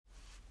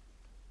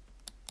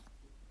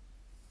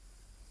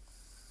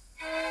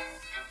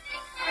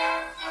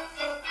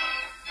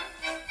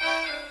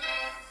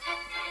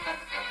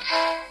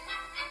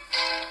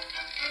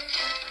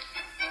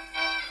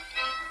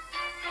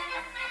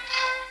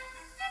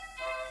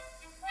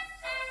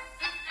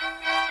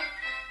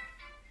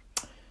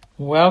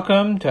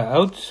Welcome to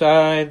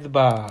Outside the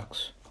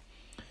Box.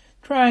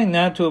 Trying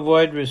not to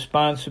avoid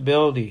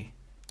responsibility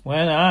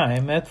when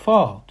I'm at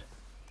fault.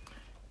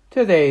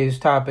 Today's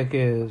topic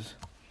is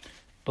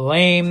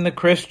Blame the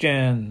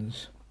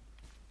Christians.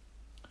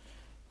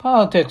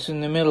 Politics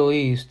in the Middle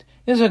East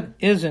is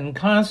in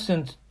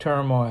constant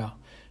turmoil,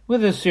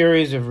 with a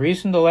series of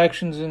recent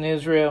elections in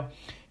Israel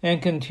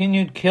and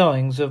continued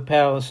killings of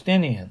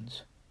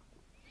Palestinians.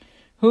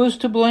 Who's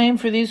to blame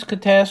for these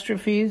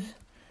catastrophes?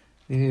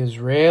 The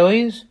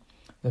Israelis?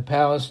 The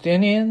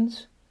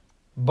Palestinians?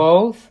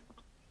 Both?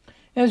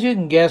 As you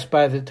can guess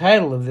by the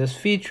title of this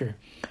feature,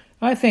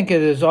 I think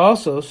it is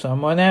also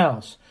someone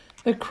else,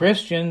 the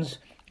Christians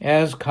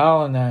as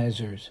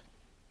colonizers.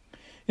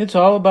 It's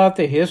all about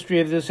the history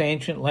of this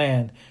ancient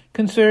land,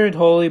 considered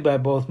holy by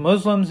both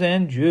Muslims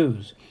and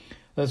Jews.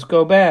 Let's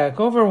go back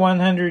over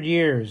 100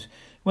 years,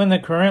 when the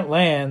current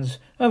lands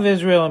of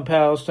Israel and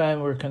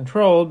Palestine were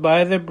controlled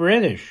by the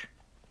British.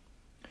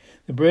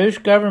 The British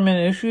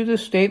government issued a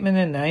statement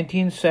in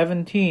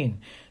 1917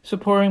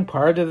 supporting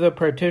part of the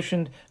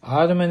partitioned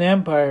Ottoman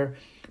Empire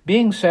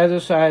being set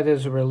aside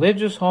as a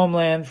religious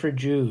homeland for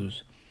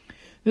Jews.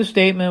 The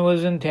statement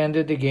was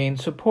intended to gain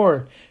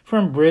support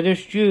from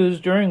British Jews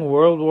during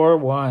World War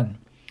I.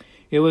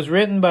 It was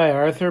written by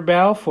Arthur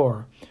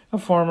Balfour, a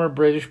former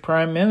British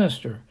Prime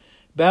Minister.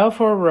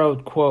 Balfour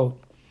wrote, quote,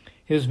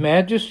 "His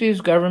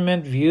Majesty's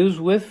government views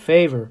with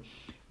favor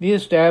the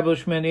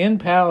establishment in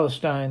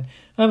Palestine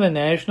of a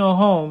national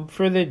home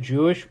for the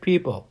Jewish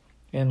people."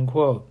 End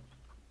quote.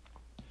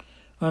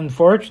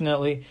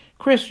 Unfortunately,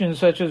 Christians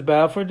such as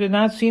Balfour did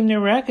not seem to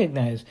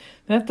recognize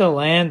that the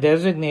land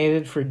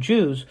designated for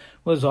Jews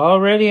was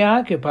already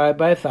occupied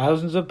by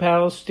thousands of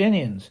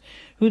Palestinians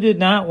who did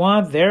not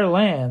want their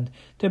land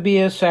to be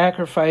a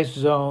sacrifice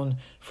zone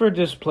for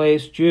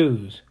displaced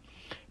Jews.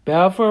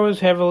 Balfour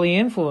was heavily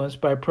influenced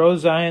by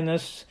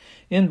pro-Zionists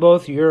in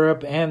both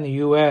Europe and the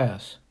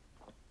U.S.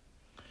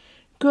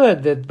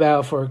 Good that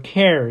Balfour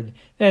cared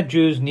that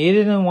Jews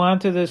needed and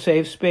wanted a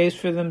safe space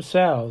for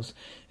themselves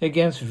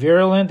against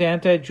virulent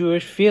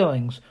anti-Jewish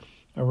feelings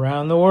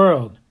around the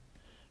world.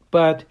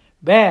 But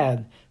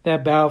bad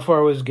that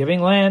Balfour was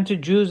giving land to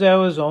Jews that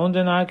was owned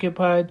and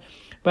occupied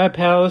by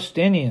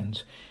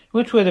Palestinians,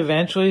 which would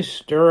eventually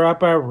stir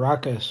up a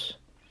ruckus.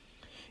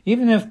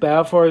 Even if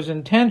Balfour's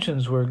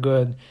intentions were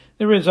good,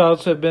 the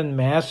results have been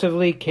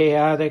massively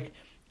chaotic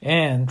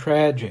and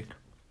tragic.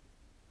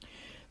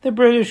 The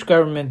British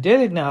government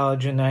did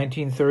acknowledge in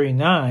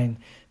 1939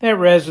 that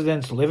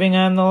residents living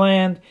on the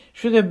land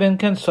should have been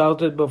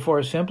consulted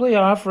before simply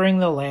offering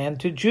the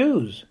land to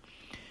Jews.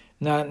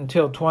 Not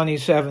until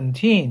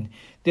 2017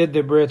 did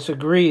the Brits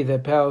agree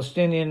that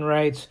Palestinian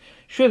rights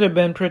should have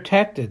been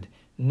protected,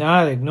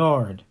 not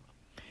ignored.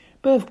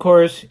 But of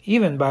course,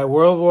 even by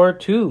World War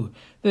II,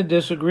 the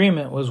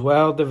disagreement was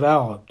well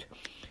developed.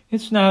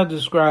 It's now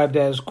described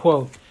as,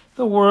 quote,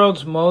 the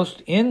world's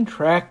most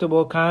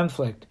intractable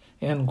conflict,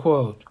 end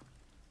quote.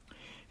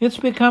 It's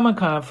become a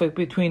conflict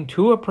between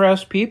two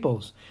oppressed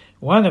peoples,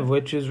 one of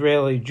which,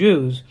 Israeli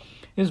Jews,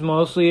 is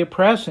mostly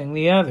oppressing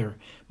the other,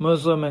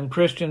 Muslim and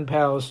Christian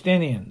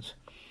Palestinians.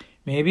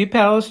 Maybe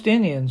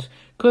Palestinians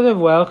could have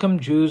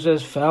welcomed Jews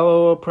as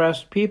fellow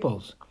oppressed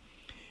peoples.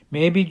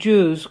 Maybe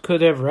Jews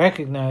could have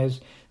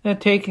recognized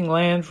that taking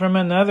land from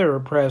another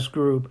oppressed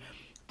group,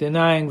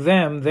 denying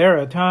them their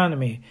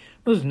autonomy,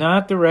 was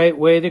not the right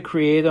way to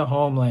create a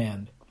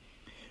homeland.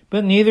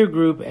 But neither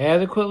group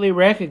adequately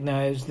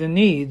recognized the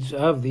needs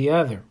of the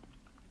other.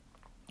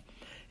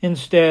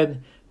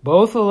 Instead,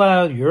 both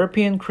allowed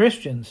European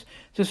Christians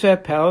to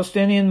set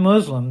Palestinian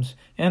Muslims,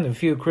 and a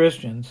few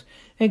Christians,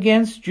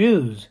 against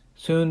Jews,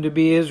 soon to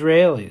be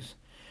Israelis.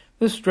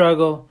 The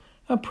struggle,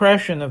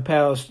 oppression of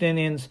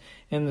Palestinians,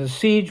 and the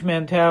siege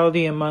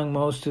mentality among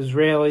most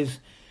Israelis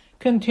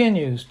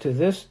continues to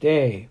this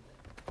day.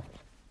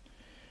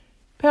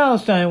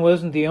 Palestine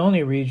wasn't the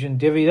only region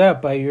divvied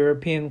up by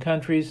European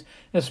countries,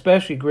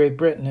 especially Great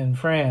Britain and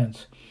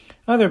France.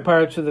 Other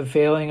parts of the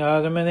failing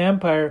Ottoman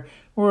Empire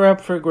were up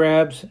for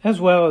grabs,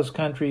 as well as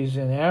countries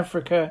in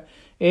Africa,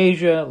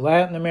 Asia,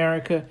 Latin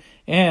America,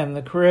 and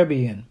the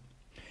Caribbean.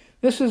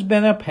 This has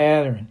been a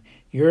pattern,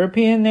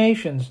 European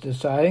nations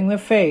deciding the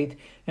fate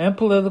and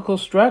political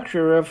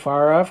structure of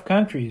far-off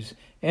countries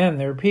and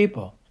their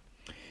people.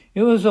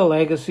 It was a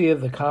legacy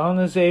of the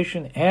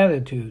colonization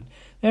attitude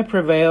that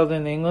prevailed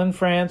in England,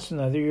 France, and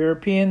other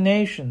European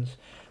nations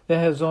that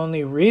has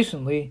only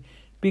recently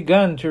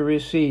begun to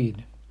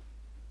recede.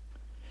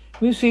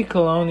 We see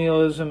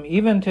colonialism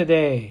even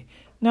today,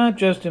 not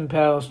just in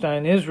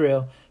Palestine,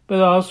 Israel, but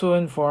also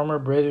in former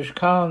British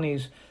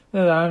colonies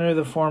that honor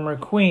the former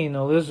Queen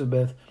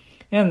Elizabeth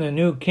and the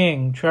new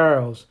King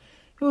Charles,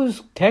 who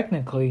is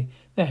technically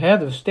the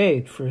head of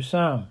state for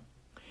some.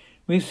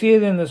 We see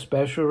it in the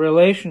special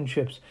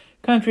relationships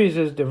countries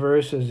as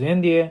diverse as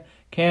India,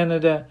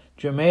 Canada,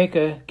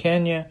 Jamaica,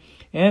 Kenya,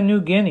 and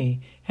New Guinea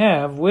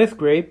have with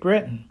Great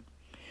Britain.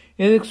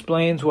 It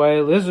explains why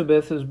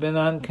Elizabeth has been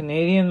on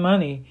Canadian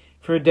money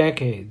for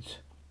decades.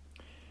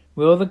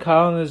 Will the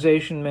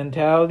colonization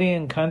mentality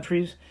in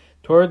countries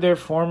toward their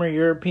former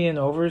European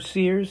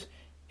overseers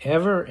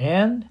ever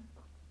end?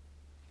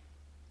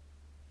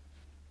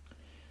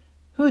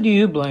 Who do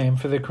you blame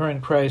for the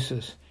current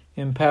crisis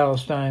in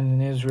Palestine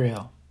and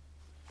Israel?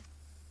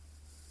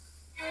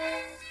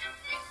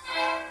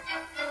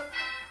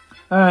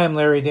 I'm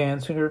Larry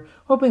Danziger,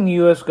 hoping the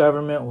U.S.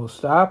 government will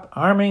stop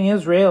arming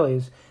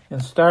Israelis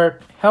and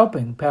start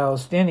helping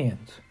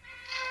Palestinians.